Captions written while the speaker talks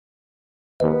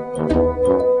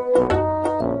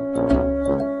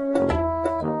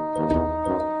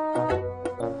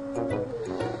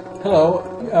Hello,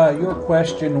 your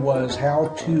question was how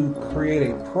to create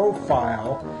a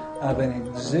profile of an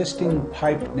existing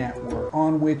pipe network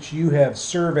on which you have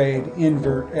surveyed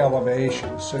invert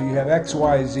elevations. So you have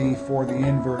XYZ for the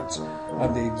inverts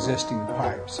of the existing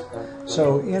pipes.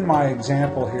 So in my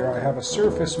example here, I have a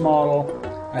surface model,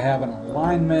 I have an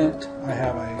alignment, I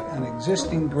have an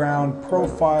existing ground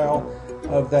profile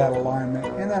of that alignment,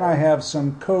 and then I have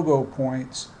some COGO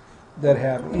points that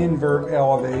have invert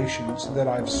elevations that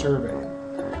I've surveyed.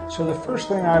 So the first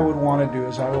thing I would want to do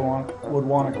is I would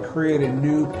want to create a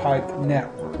new pipe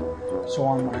network. So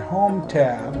on my Home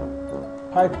tab,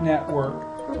 Pipe Network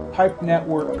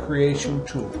Creation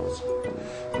Tools.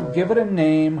 Give it a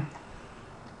name.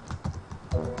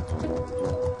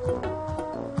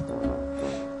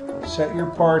 Set your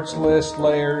parts list,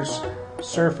 layers,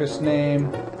 surface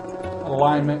name,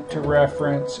 alignment to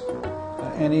reference,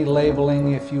 any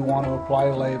labeling if you want to apply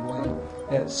labeling,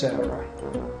 etc.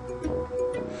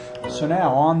 So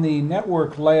now on the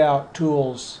Network Layout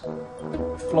Tools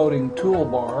floating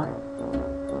toolbar,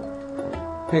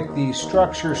 pick the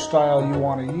structure style you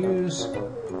want to use,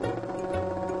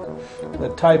 the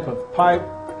type of pipe,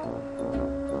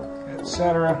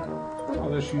 etc. I'll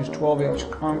just use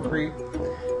 12-inch concrete,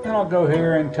 and I'll go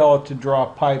here and tell it to draw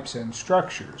pipes and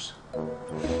structures.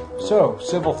 So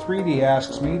Civil 3D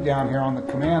asks me down here on the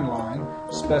command line,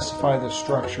 specify the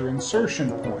structure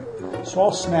insertion point. So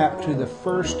I'll snap to the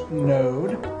first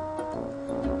node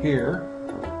here,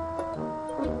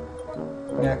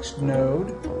 next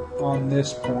node on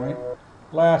this point,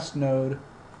 last node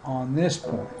on this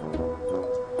point,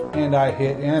 and I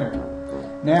hit enter.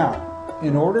 Now,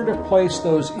 in order to place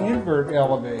those invert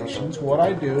elevations, what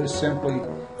I do is simply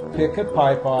pick a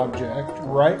pipe object,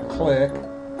 right click,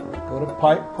 go to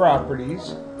Pipe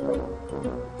Properties,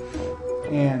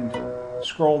 and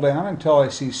scroll down until I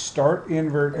see Start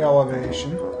Invert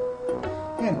Elevation,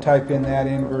 and type in that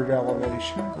invert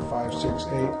elevation,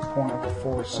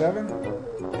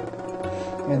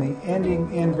 568.47, and the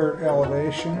ending invert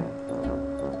elevation,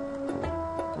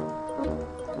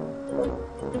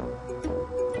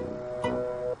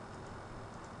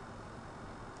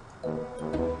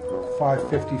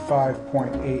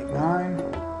 555.89.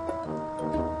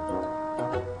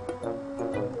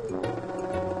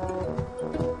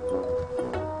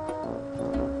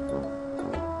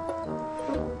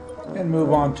 And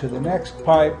move on to the next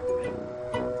pipe.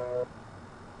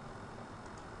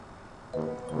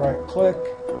 Right click,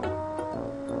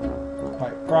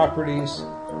 Pipe Properties,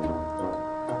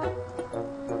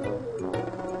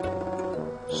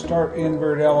 Start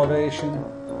Invert Elevation,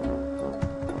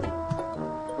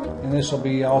 and this will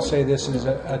be, I'll say this is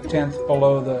a tenth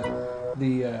below the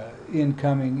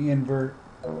incoming invert,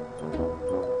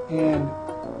 and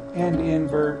end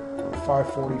invert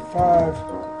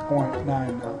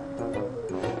 545.99.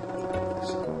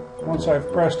 Once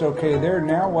I've pressed OK there,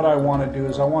 now what I want to do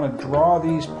is I want to draw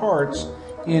these parts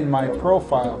in my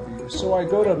profile view. So I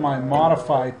go to my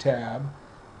Modify tab,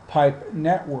 Pipe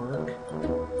Network,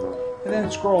 and then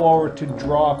scroll over to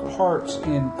Draw Parts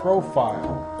in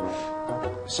Profile.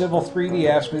 Civil 3D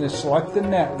asks me to select the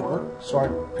network, so I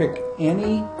pick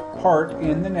any part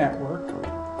in the network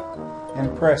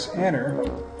and press Enter.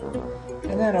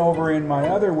 And then over in my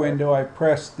other window, I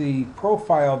press the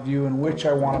profile view in which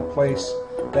I want to place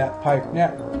that pipe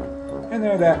network. And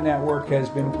there that network has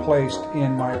been placed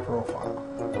in my profile.